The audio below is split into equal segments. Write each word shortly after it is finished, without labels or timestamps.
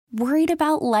Worried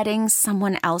about letting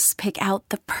someone else pick out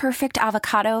the perfect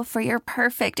avocado for your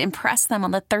perfect impress them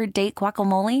on the third date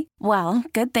guacamole? Well,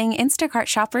 good thing Instacart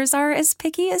shoppers are as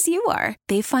picky as you are.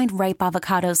 They find ripe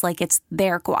avocados like it's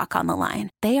their guac on the line.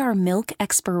 They are milk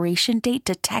expiration date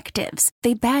detectives.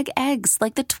 They bag eggs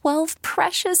like the 12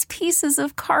 precious pieces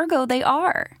of cargo they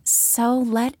are. So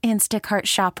let Instacart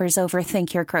shoppers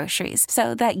overthink your groceries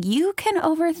so that you can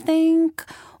overthink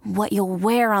what you'll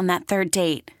wear on that third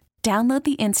date. Download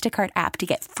the Instacart app to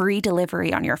get free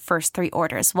delivery on your first 3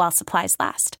 orders while supplies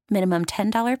last. Minimum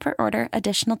 $10 per order.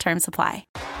 Additional terms apply.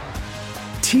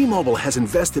 T-Mobile has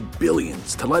invested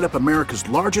billions to light up America's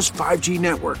largest 5G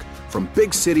network, from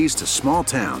big cities to small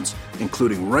towns,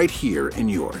 including right here in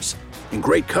yours. And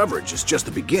great coverage is just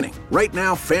the beginning. Right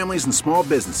now, families and small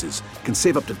businesses can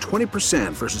save up to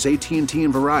 20% versus AT&T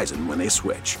and Verizon when they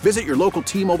switch. Visit your local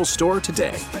T-Mobile store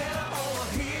today.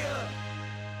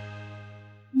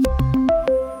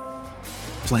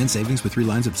 Plan savings with 3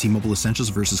 lines of T-Mobile Essentials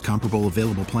versus comparable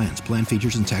available plans. Plan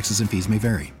features and taxes and fees may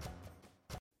vary.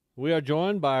 We are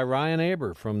joined by Ryan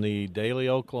Aber from the Daily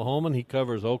Oklahoman. He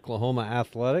covers Oklahoma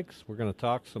athletics. We're going to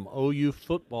talk some OU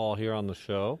football here on the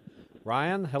show.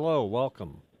 Ryan, hello,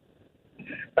 welcome.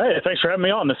 Hey, thanks for having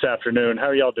me on this afternoon. How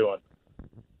are y'all doing?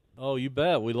 Oh, you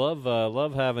bet. We love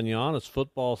having you on. It's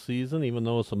football season, even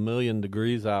though it's 1,000,000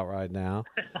 degrees out right now.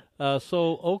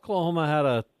 So Oklahoma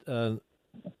had an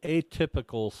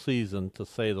atypical season, to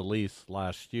say the least,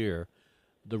 last year.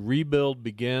 The rebuild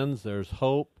begins. There's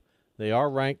hope. They are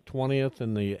ranked 20th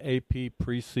in the AP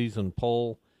preseason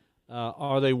poll.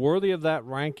 Are they worthy of that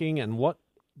ranking, and what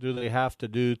do they have to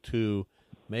do to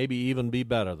maybe even be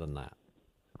better than that?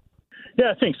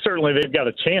 Yeah, I think certainly they've got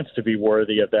a chance to be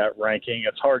worthy of that ranking.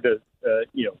 It's hard to,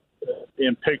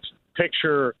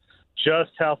 picture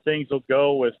just how things will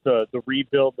go with the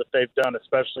rebuild that they've done,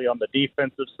 especially on the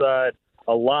defensive side.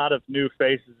 A lot of new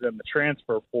faces in the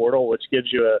transfer portal, which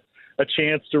gives you a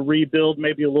chance to rebuild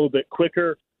maybe a little bit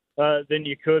quicker than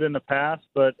you could in the past.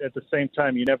 But at the same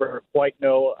time, you never quite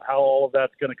know how all of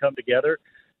that's going to come together.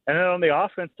 And then on the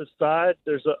offensive side,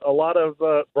 there's a lot of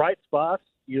bright spots.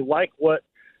 You like what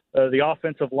the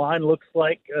offensive line looks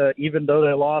like, even though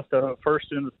they lost a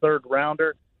first and a third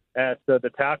rounder at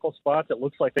the tackle spots. It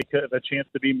looks like they could have a chance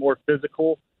to be more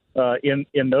physical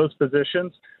in those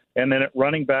positions. And then at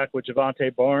running back with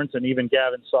Javonte Barnes and even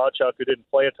Gavin Sawchuk, who didn't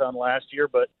play a ton last year,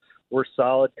 but were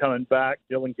solid coming back.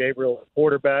 Dylan Gabriel at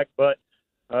quarterback. But,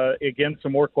 again,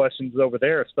 some more questions over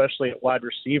there, especially at wide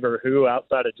receiver, who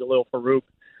outside of Jalil Farouk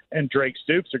and Drake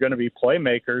Stoops are going to be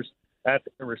playmakers at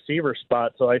the receiver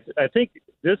spot. So I think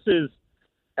this is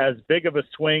as big of a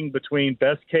swing between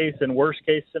best case and worst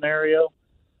case scenario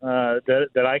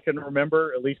that I can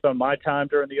remember, at least on my time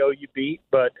during the OU beat.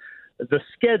 But the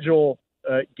schedule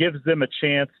gives them a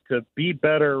chance to be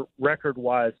better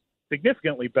record-wise,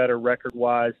 significantly better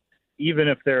record-wise, even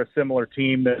if they're a similar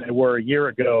team than they were a year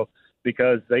ago,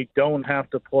 because they don't have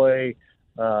to play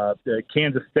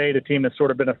Kansas State, a team that's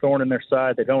sort of been a thorn in their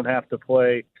side. They don't have to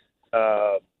play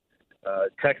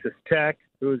Texas Tech,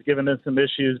 who has given them some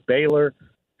issues, Baylor.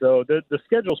 So the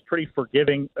schedule's pretty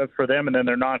forgiving for them, and then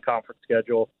their non-conference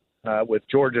schedule with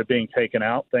Georgia being taken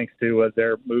out thanks to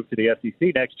their move to the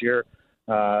SEC next year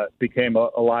became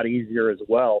a lot easier as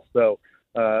well. So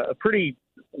a pretty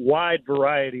wide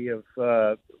variety of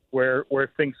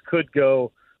where things could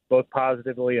go, both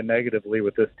positively and negatively,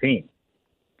 with this team.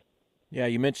 Yeah,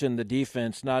 you mentioned the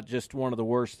defense, not just one of the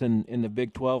worst in the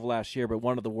Big 12 last year, but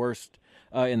one of the worst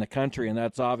in the country, and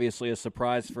that's obviously a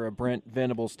surprise for a Brent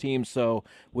Venables team. So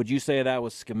would you say that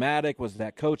was schematic? Was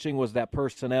that coaching? Was that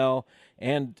personnel?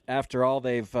 And after all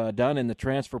they've done in the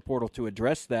transfer portal to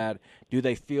address that, do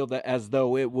they feel that as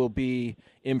though it will be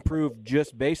improved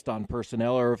just based on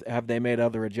personnel, or have they made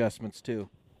other adjustments too?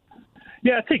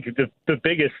 Yeah, I think the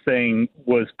biggest thing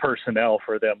was personnel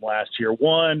for them last year.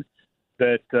 One,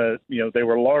 that they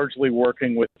were largely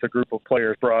working with a group of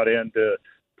players brought in to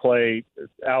play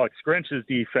Alex Grinch's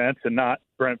defense and not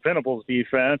Brent Venables'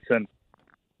 defense, and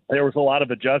there was a lot of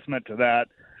adjustment to that,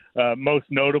 most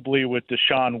notably with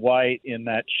Deshaun White in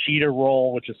that cheetah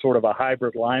role, which is sort of a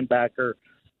hybrid linebacker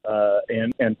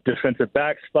and defensive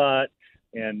back spot,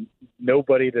 and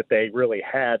nobody that they really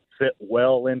had fit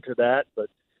well into that, but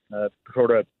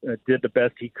sort of did the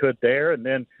best he could there. And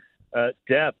then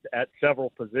depth at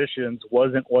several positions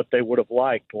wasn't what they would have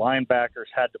liked. Linebackers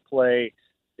had to play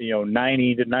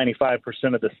 90 to 95%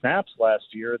 of the snaps last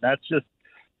year. And that's just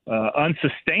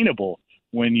unsustainable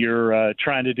when you're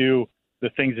trying to do the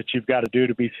things that you've got to do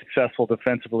to be successful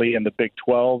defensively in the Big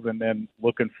 12, and then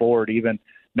looking forward even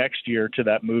next year to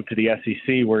that move to the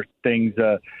SEC, where things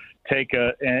take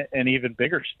an even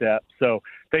bigger step. So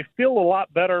they feel a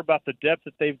lot better about the depth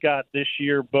that they've got this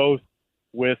year, both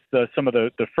with some of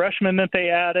the freshmen that they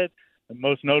added, and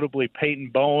most notably Peyton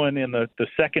Bowen in the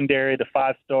secondary, the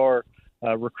 5-star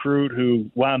recruit who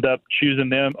wound up choosing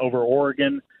them over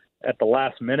Oregon at the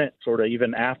last minute, sort of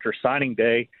even after signing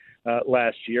day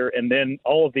last year. And then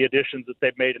all of the additions that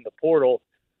they've made in the portal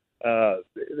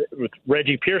with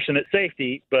Reggie Pearson at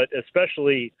safety, but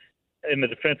especially in the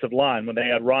defensive line when they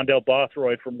had Rondell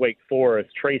Bothroyd from Wake Forest,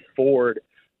 Trace Ford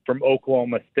from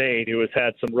Oklahoma State, who has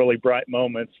had some really bright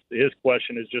moments. His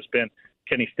question has just been,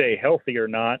 can he stay healthy or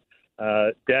not?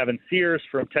 Davin Sears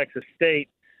from Texas State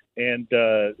and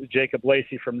Jacob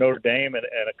Lacey from Notre Dame, and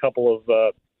a couple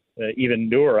of even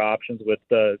newer options with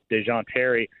Dejon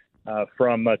Terry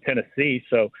from Tennessee.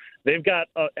 So they've got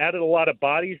added a lot of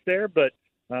bodies there, but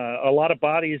a lot of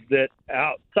bodies that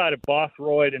outside of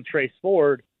Bothroyd and Trace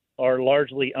Ford are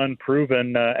largely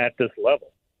unproven at this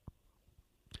level.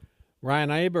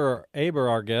 Ryan Aber,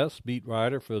 our guest, beat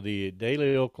writer for the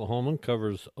Daily Oklahoman,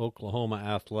 covers Oklahoma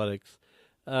athletics.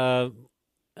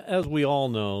 As we all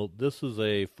know, this is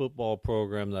a football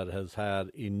program that has had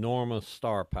enormous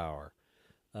star power.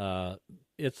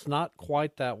 It's not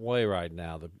quite that way right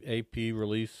now. The AP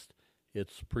released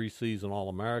its preseason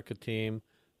All-America team,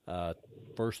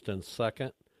 first and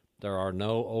second. There are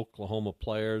no Oklahoma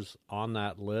players on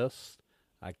that list.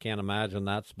 I can't imagine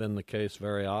that's been the case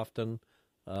very often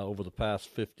over the past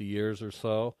 50 years or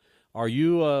so. Are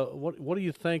you? What do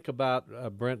you think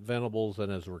about Brent Venables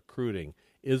and his recruiting?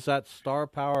 Is that star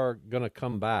power going to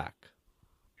come back?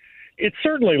 It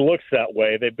certainly looks that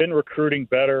way. They've been recruiting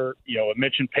better. I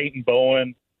mentioned Peyton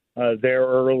Bowen there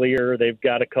earlier. They've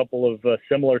got a couple of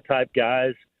similar type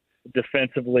guys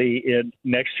defensively in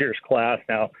next year's class.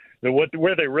 Now,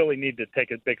 where they really need to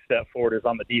take a big step forward is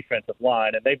on the defensive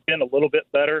line, and they've been a little bit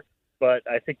better, but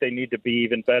I think they need to be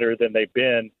even better than they've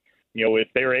been. If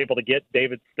they were able to get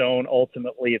David Stone,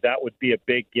 ultimately that would be a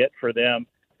big get for them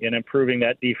in improving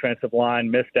that defensive line.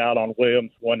 Missed out on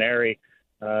Williams Waneri,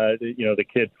 the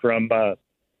kid from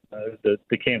the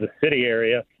Kansas City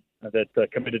area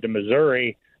that committed to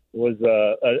Missouri, was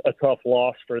a tough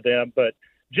loss for them. But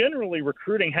generally,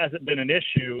 recruiting hasn't been an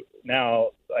issue. Now,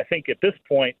 I think at this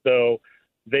point, though,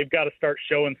 they've got to start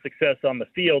showing success on the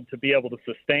field to be able to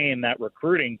sustain that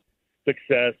recruiting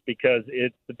success, because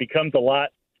it becomes a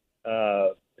lot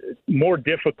more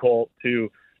difficult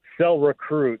to sell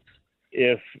recruits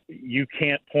if you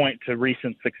can't point to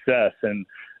recent success. And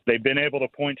they've been able to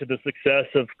point to the success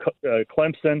of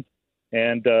Clemson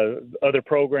and other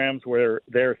programs where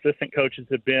their assistant coaches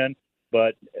have been,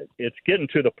 but it's getting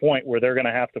to the point where they're going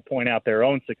to have to point out their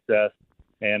own success.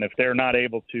 And if they're not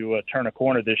able to turn a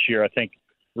corner this year, I think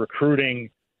recruiting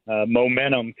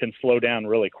momentum can slow down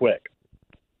really quick.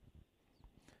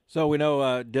 So we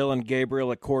know Dillon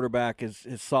Gabriel at quarterback is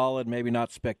solid, maybe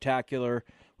not spectacular.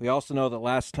 We also know that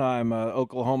last time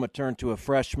Oklahoma turned to a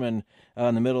freshman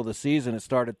in the middle of the season, it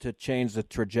started to change the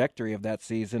trajectory of that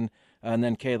season. And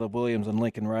then Caleb Williams and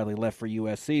Lincoln Riley left for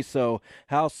USC. So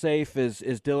how safe is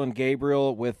Dillon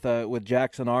Gabriel with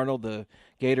Jackson Arnold, the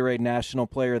Gatorade National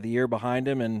Player of the Year, behind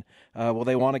him? And will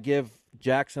they want to give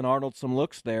Jackson Arnold some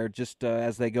looks there just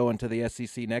as they go into the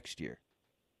SEC next year?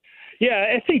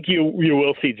 Yeah, I think you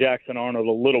will see Jackson Arnold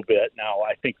a little bit. Now,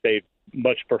 I think they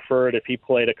much prefer it if he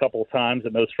played a couple of times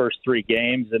in those first three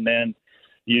games, and then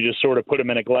you just sort of put him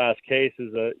in a glass case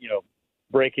as a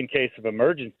break in case of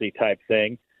emergency type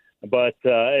thing. But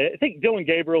I think Dillon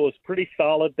Gabriel is pretty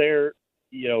solid there.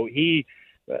 He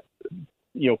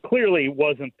clearly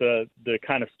wasn't the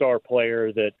kind of star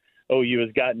player that OU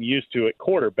has gotten used to at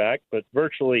quarterback, but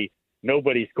virtually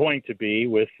nobody's going to be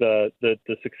with the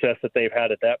success that they've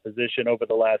had at that position over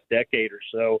the last decade or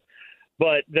so.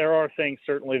 But there are things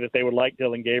certainly that they would like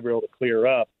Dillon Gabriel to clear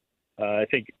up. I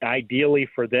think ideally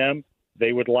for them,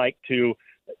 they would like to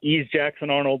ease Jackson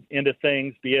Arnold into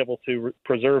things, be able to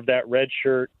preserve that red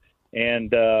shirt,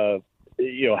 and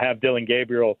have Dillon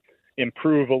Gabriel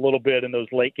improve a little bit in those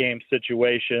late game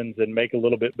situations and make a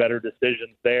little bit better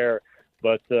decisions there,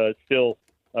 but still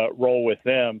roll with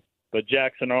them. But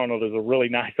Jackson Arnold is a really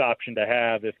nice option to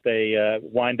have if they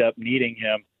wind up needing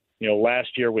him.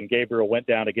 Last year when Gabriel went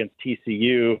down against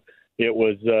TCU, it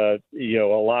was a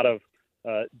lot of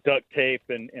duct tape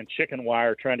and chicken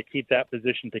wire trying to keep that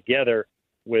position together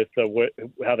with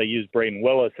how they used Braden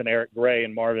Willis and Eric Gray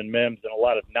and Marvin Mims and a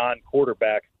lot of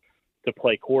non-quarterbacks to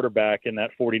play quarterback in that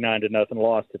 49-0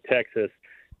 loss to Texas.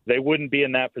 They wouldn't be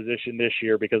in that position this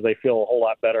year because they feel a whole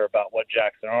lot better about what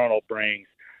Jackson Arnold brings.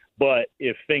 But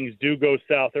if things do go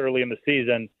south early in the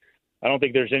season, I don't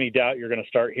think there's any doubt you're going to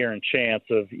start hearing chants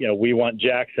of, we want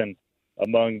Jackson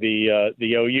among the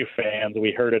OU fans.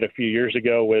 We heard it a few years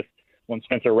ago with when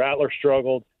Spencer Rattler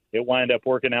struggled. It wound up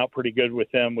working out pretty good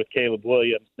with him with Caleb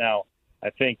Williams. Now, I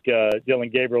think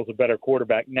Dylan Gabriel's a better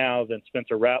quarterback now than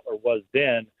Spencer Rattler was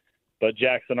then, but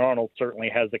Jackson Arnold certainly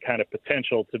has the kind of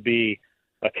potential to be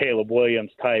a Caleb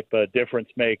Williams type difference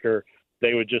maker.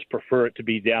 They would just prefer it to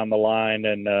be down the line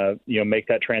and make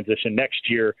that transition next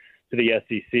year to the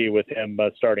SEC with him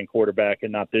starting quarterback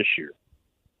and not this year.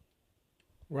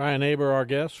 Ryan Aber, our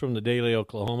guest from the Daily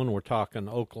Oklahoman. We're talking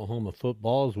Oklahoma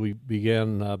football as we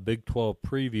begin Big 12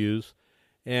 previews.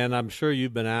 And I'm sure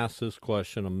you've been asked this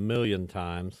question a million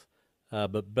times,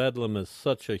 but Bedlam is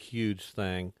such a huge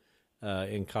thing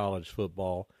in college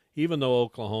football, even though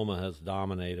Oklahoma has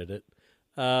dominated it.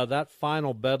 That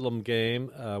final Bedlam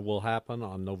game will happen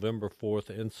on November 4th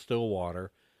in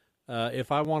Stillwater.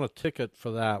 If I want a ticket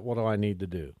for that, what do I need to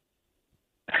do?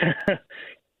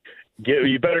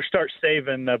 You better start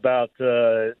saving about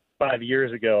 5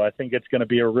 years ago. I think it's going to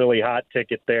be a really hot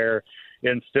ticket there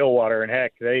in Stillwater. And,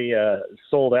 heck, they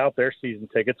sold out their season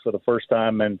tickets for the first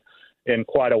time in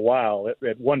quite a while.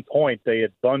 At one point, they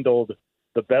had bundled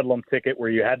the Bedlam ticket where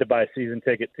you had to buy a season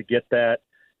ticket to get that,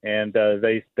 and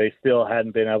they still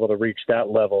hadn't been able to reach that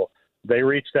level. They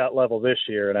reached that level this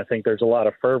year, and I think there's a lot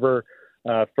of fervor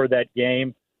for that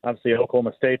game. Obviously,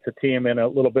 Oklahoma State's a team in a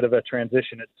little bit of a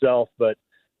transition itself, but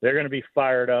they're going to be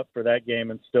fired up for that game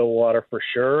in Stillwater for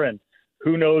sure, and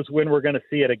who knows when we're going to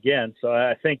see it again. So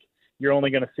I think you're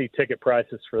only going to see ticket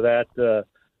prices for that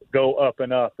go up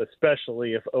and up,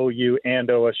 especially if OU and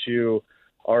OSU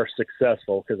are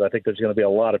successful, because I think there's going to be a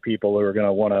lot of people who are going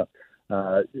to want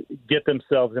to get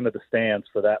themselves into the stands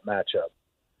for that matchup.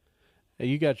 Hey,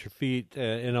 you got your feet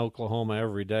in Oklahoma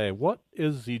every day. What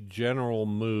is the general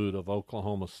mood of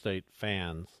Oklahoma State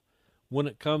fans when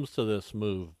it comes to this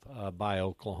move by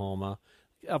Oklahoma?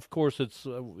 Of course, it's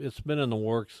been in the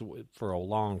works for a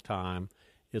long time.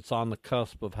 It's on the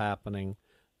cusp of happening.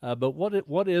 But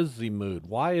what is the mood?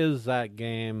 Why is that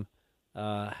game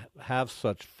have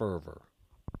such fervor?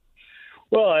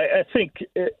 Well, I think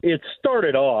it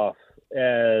started off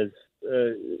as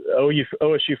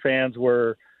OSU fans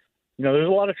were, there's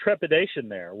a lot of trepidation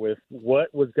there with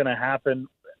what was going to happen.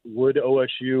 Would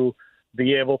OSU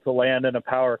be able to land in a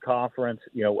power conference?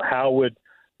 How would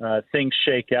things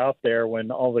shake out there when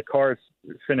all the cards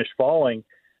finish falling?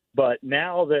 But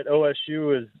now that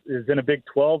OSU is in a Big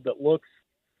 12 that looks,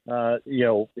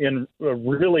 in a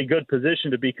really good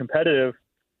position to be competitive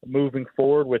moving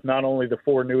forward with not only the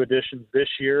 4 new additions this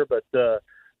year, but the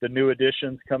new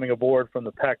additions coming aboard from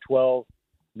the Pac-12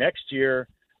 next year,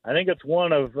 I think it's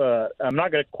one of, I'm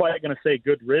not quite going to say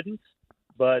good riddance,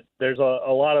 but there's a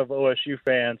lot of OSU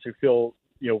fans who feel,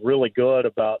 really good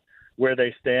about where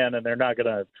they stand, and they're not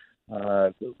going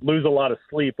to lose a lot of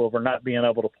sleep over not being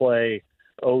able to play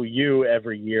OU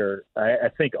every year. I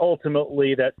think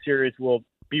ultimately that series will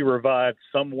be revived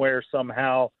somewhere,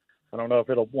 somehow. I don't know if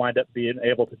it'll wind up being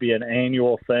able to be an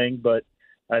annual thing, but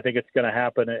I think it's going to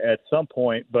happen at some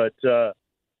point. But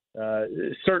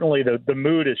certainly the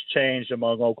mood has changed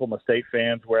among Oklahoma State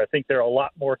fans, where I think they're a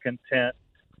lot more content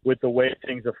with the way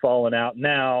things have fallen out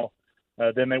now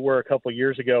than they were a couple of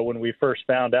years ago when we first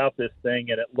found out this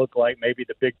thing and it looked like maybe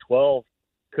the Big 12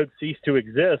 could cease to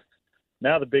exist.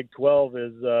 Now the Big 12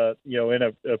 is,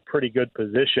 in a pretty good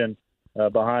position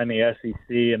behind the SEC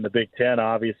and the Big 10,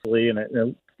 obviously,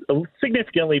 and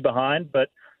significantly behind, but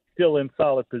still in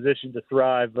solid position to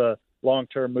thrive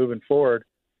long-term moving forward.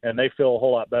 And they feel a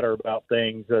whole lot better about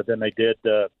things than they did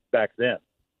back then.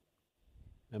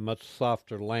 A much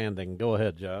softer landing. Go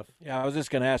ahead, Jeff. Yeah, I was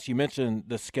just going to ask, you mentioned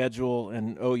the schedule,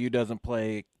 and OU doesn't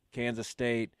play Kansas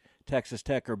State, Texas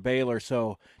Tech, or Baylor.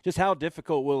 So just how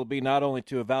difficult will it be not only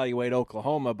to evaluate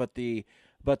Oklahoma, but the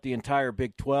entire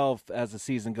Big 12 as the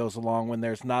season goes along when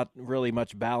there's not really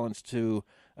much balance to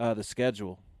the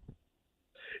schedule?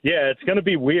 Yeah, it's going to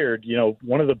be weird.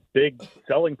 One of the big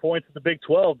selling points of the Big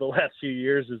 12 the last few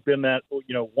years has been that,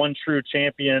 one true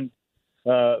champion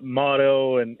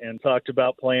motto, and talked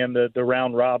about playing the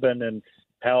round robin and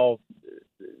how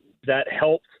that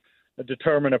helps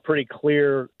determine a pretty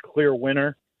clear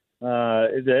winner.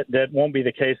 That won't be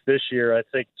the case this year. I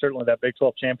think certainly that Big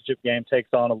 12 championship game takes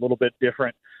on a little bit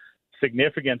different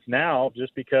significance now,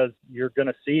 just because you're going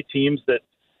to see teams that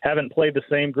haven't played the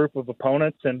same group of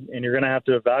opponents, and you're going to have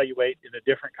to evaluate in a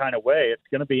different kind of way. It's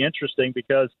going to be interesting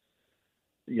because,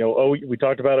 we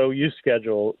talked about OU's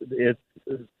schedule. It's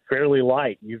fairly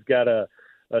light. You've got a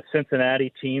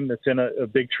Cincinnati team that's in a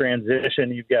big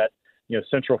transition. You've got,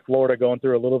 Central Florida going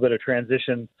through a little bit of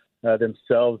transition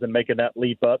themselves and making that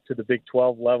leap up to the Big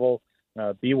 12 level.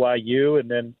 BYU,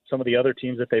 and then some of the other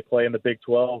teams that they play in the Big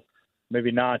 12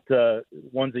 maybe not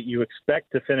ones that you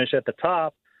expect to finish at the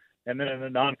top. And then in the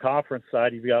non-conference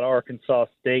side, you've got Arkansas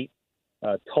State,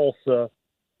 Tulsa,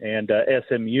 and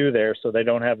SMU there, so they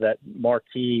don't have that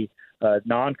marquee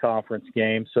non-conference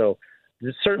game. So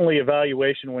there's certainly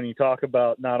evaluation when you talk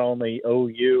about not only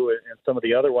OU and some of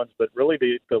the other ones, but really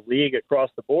the league across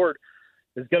the board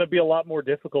is going to be a lot more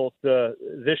difficult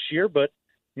this year. But,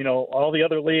 all the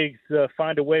other leagues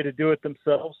find a way to do it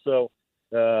themselves. So,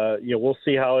 we'll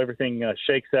see how everything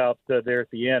shakes out there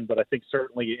at the end. But I think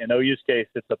certainly in OU's case,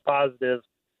 it's a positive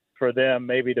for them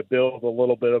maybe to build a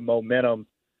little bit of momentum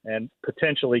and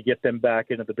potentially get them back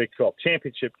into the Big 12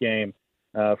 championship game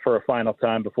for a final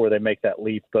time before they make that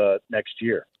leap next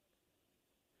year.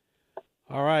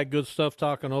 All right, good stuff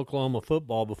talking Oklahoma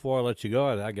football. Before I let you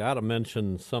go, I got to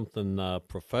mention something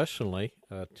professionally.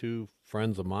 Two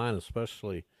friends of mine,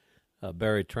 especially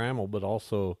Barry Trammell, but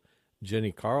also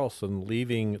Jenny Carlson,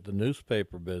 leaving the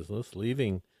newspaper business,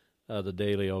 leaving the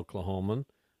Daily Oklahoman,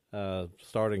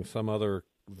 starting some other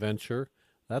venture.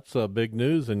 That's big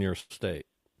news in your state.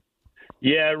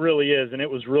 Yeah, it really is, and it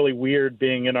was really weird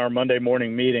being in our Monday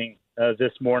morning meeting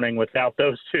this morning without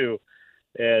those two.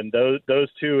 And those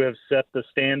two have set the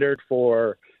standard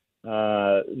for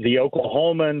the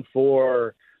Oklahoman,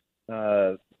 for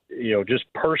just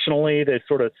personally, they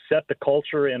sort of set the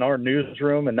culture in our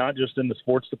newsroom, and not just in the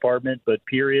sports department, but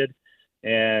period.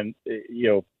 And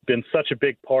been such a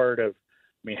big part of.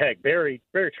 I mean, heck, Barry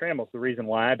Trammell's the reason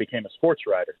why I became a sports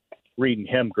writer, reading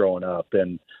him growing up,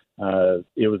 and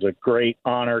it was a great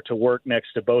honor to work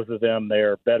next to both of them. They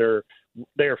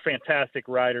are fantastic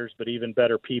writers, but even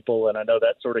better people. And I know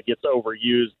that sort of gets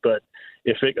overused, but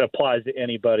if it applies to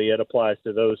anybody, it applies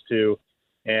to those two.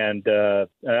 And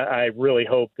I really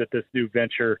hope that this new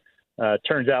venture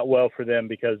turns out well for them,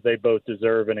 because they both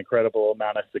deserve an incredible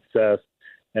amount of success.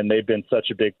 And they've been such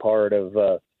a big part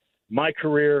of my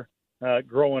career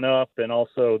growing up, and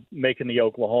also making the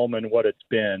Oklahoman what it's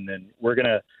been. And we're going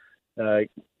to,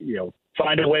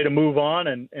 find a way to move on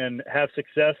and have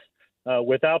success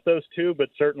without those two. But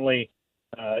certainly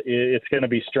it's going to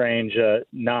be strange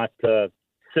not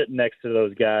sitting next to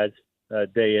those guys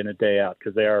day in and day out,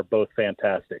 because they are both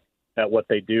fantastic at what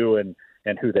they do and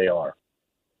who they are.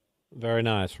 Very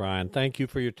nice, Ryan. Thank you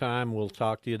for your time. We'll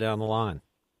talk to you down the line.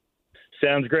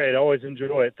 Sounds great. Always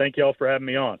enjoy it. Thank you all for having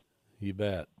me on. You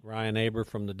bet. Ryan Aber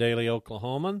from the Daily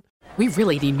Oklahoman. We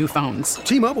really need new phones.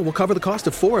 T-Mobile will cover the cost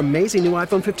of 4 amazing new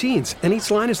iPhone 15s, and each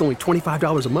line is only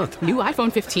 $25 a month. New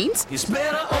iPhone 15s? It's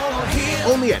better over here.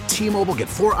 Only at T-Mobile, get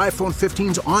 4 iPhone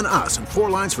 15s on us and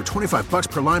 4 lines for $25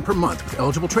 per line per month with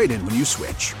eligible trade-in when you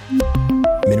switch.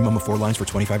 Minimum of 4 lines for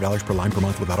 $25 per line per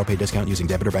month with autopay discount using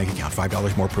debit or bank account.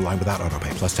 $5 more per line without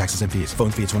autopay, plus taxes and fees. Phone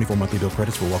fee at 24 monthly bill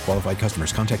credits for well-qualified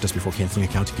customers. Contact us before canceling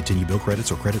account to continue bill credits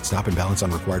or credit stop and balance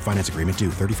on required finance agreement due.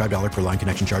 $35 per line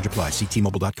connection charge applies. See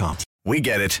T-Mobile.com. We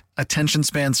get it. Attention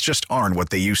spans just aren't what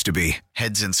they used to be.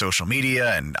 Heads in social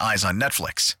media and eyes on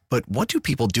Netflix. But what do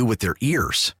people do with their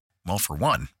ears? Well, for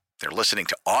one, they're listening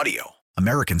to audio.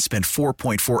 Americans spend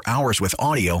 4.4 hours with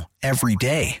audio every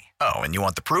day. Oh, and you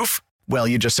want the proof? Well,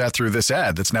 you just sat through this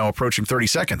ad that's now approaching 30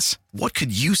 seconds. What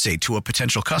could you say to a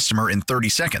potential customer in 30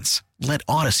 seconds? Let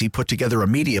Odyssey put together a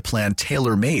media plan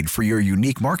tailor-made for your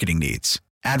unique marketing needs.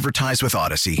 Advertise with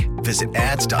Odyssey. Visit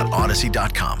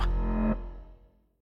ads.odyssey.com.